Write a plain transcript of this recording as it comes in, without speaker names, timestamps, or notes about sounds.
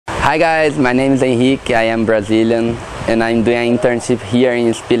Hi guys, my name is Henrique, I am Brazilian and I'm doing an internship here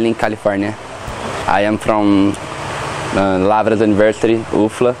in Spilling, California. I am from Lavras University,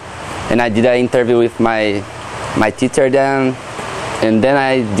 UFLA, and I did an interview with my teacher then, and then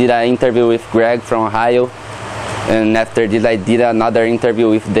I did an interview with Greg from Ohio, and after this I did another interview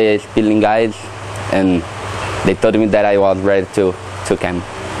with the Spilling guys, and they told me that I was ready to come.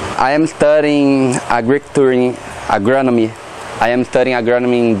 I am studying agronomy. I am studying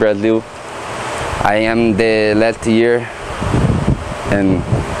agronomy in Brazil. I am the last year, and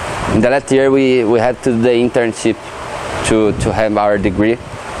in the last year we had to do the internship to have our degree,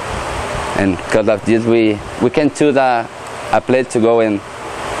 and because of this we can choose a place to go, and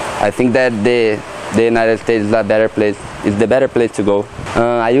I think that the United States is a better place. It's the better place to go.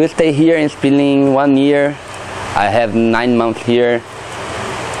 I will stay here in Spilling 1 year. I have 9 months here,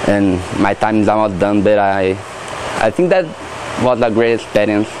 and my time is almost done, but I think that was a great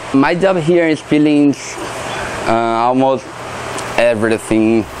experience. My job here in Spilling is almost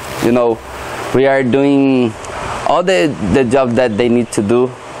everything. You know, we are doing all the jobs that they need to do.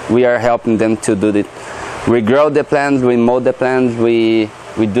 We are helping them to do it. We grow the plants, we mow the plants, we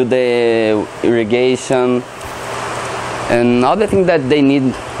do the irrigation, and all the things that they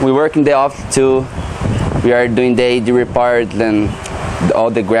need. We work in the office too. We are doing the AD reports and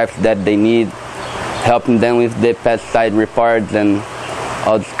all the graphs that they need, helping them with the pesticide reports and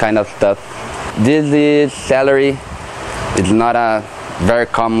all this kind of stuff. This is celery. It's not a very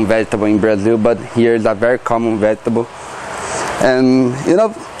common vegetable in Brazil, but here is a very common vegetable. And you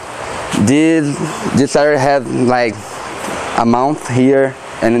know, this celery has like a month here,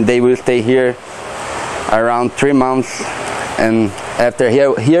 and they will stay here around 3 months. And after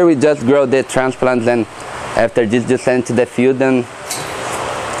here we just grow the transplants, and after this just send to the field, and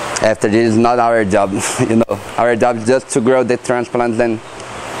after this is not our job. You know, our job is just to grow the transplants, and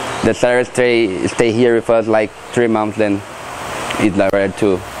the celery stay here with us like 3 months, then it's ready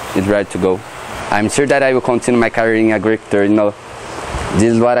to go. I'm sure that I will continue my career in agriculture. You know,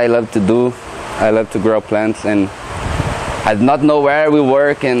 this is what I love to do. I love to grow plants, and I do not know where I will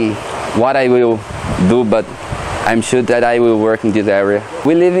work and what I will do, but I'm sure that I will work in this area.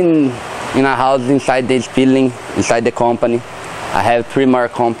 We live in a house inside the Spilling, inside the company. I have 3 more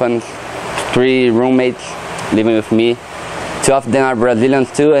companions, 3 roommates living with me. 2 of them are Brazilians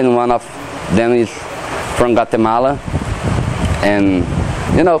too, and 1 of them is from Guatemala. And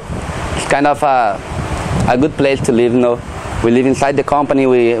you know, it's kind of a good place to live. You know, we live inside the company.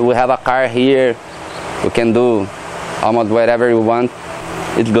 We have a car here. We can do almost whatever we want.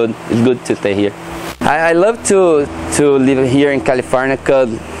 It's good. It's good to stay here. I love to live here in California because,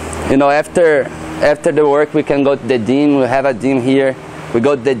 you know, after the work we can go to the gym. We have a gym here. We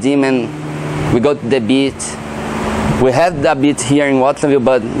go to the gym and we go to the beach. We have the beach here in Watsonville,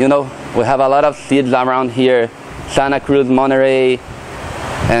 but you know, we have a lot of cities around here: Santa Cruz, Monterey,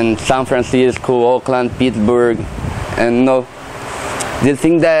 and San Francisco, Oakland, Pittsburgh. And you know, the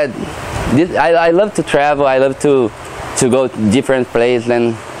thing that I love to travel. I love to go to different places,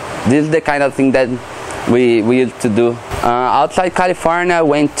 and this is the kind of thing that we used to do. Outside California, I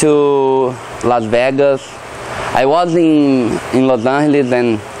went to Las Vegas. I was in Los Angeles,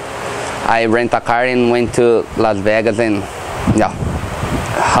 and I rent a car and went to Las Vegas, and yeah,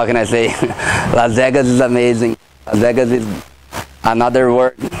 how can I say? Las Vegas is amazing. Las Vegas is another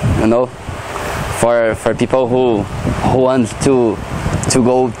world, you know, for people who wants to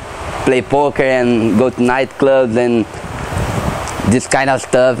go play poker and go to nightclubs and this kind of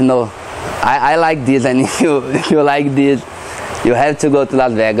stuff. You know, I like this, and if you like this, you have to go to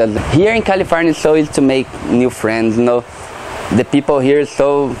Las Vegas. Here in California, it's so easy to make new friends. You know, the people here are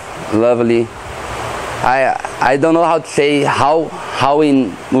so lovely. I don't know how to say how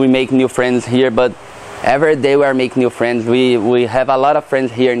we make new friends here, but every day we are making new friends. We have a lot of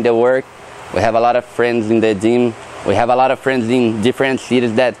friends here in the work. We have a lot of friends in the gym. We have a lot of friends in different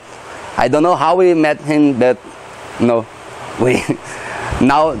cities that I don't know how we met him, but you know,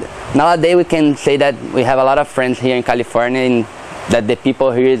 nowadays we can say that we have a lot of friends here in California, and that the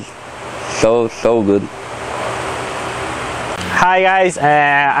people here is so good. Hi guys,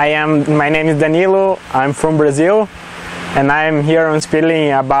 my name is Danilo. I'm from Brazil, and I'm here on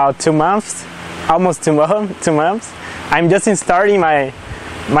Spilling about 2 months, almost 2 months. I'm just starting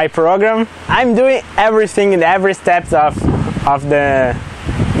my program. I'm doing everything in every steps of the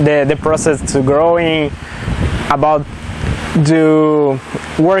process to growing, about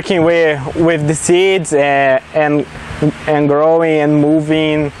working with the seeds and growing and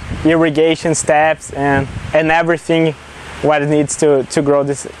moving, irrigation steps and everything what it needs to grow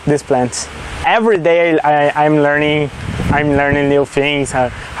these plants. Every day I'm learning new things,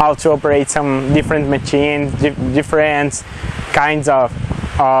 how to operate some different machines, different kinds of.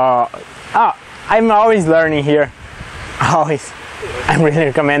 I'm always learning here. Always. I really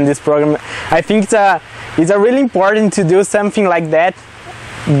recommend this program. I think it's really important to do something like that.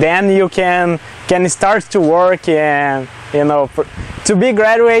 Then you can start to work, and to be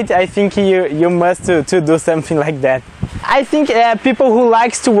graduate, I think you must to do something like that. I think people who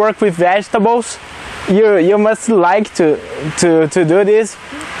likes to work with vegetables, you must like to do this,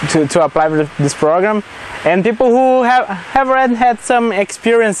 to apply for this program. And people who have already had some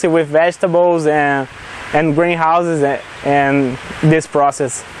experience with vegetables and greenhouses and this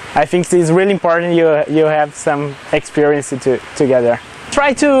process, I think it's really important you have some experience together.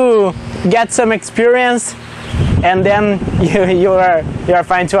 Try to get some experience, and then you are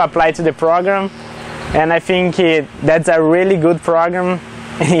fine to apply to the program. And I think that's a really good program.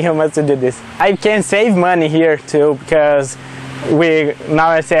 You must do this. I can save money here too, because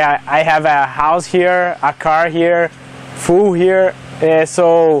I have a house here, a car here, food here,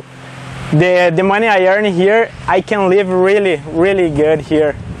 so the money I earn here, I can live really good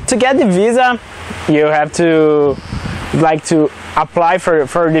here. To get the visa, you have to apply for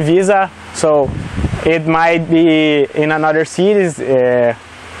the visa. So it might be in another cities.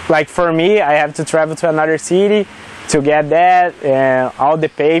 Like for me, I have to travel to another city to get that, all the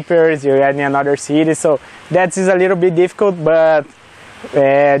papers you get in another city. So that is a little bit difficult, but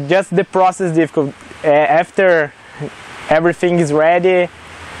just the process difficult. After everything is ready,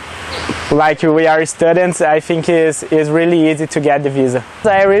 like we are students, I think is really easy to get the visa.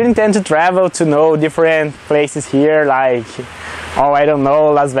 I really intend to travel to know different places here, like, I don't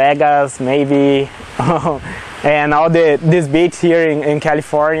know, Las Vegas, maybe, and all this beach here in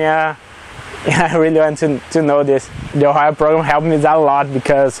California. I really want to know this. The Ohio program helped me a lot,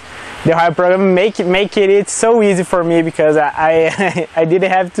 because the Ohio program make it so easy for me, because I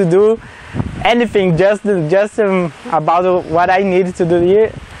didn't have to do anything, just about what I needed to do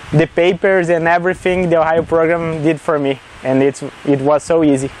here. The papers and everything the Ohio program did for me, and it was so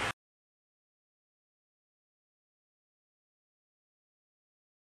easy.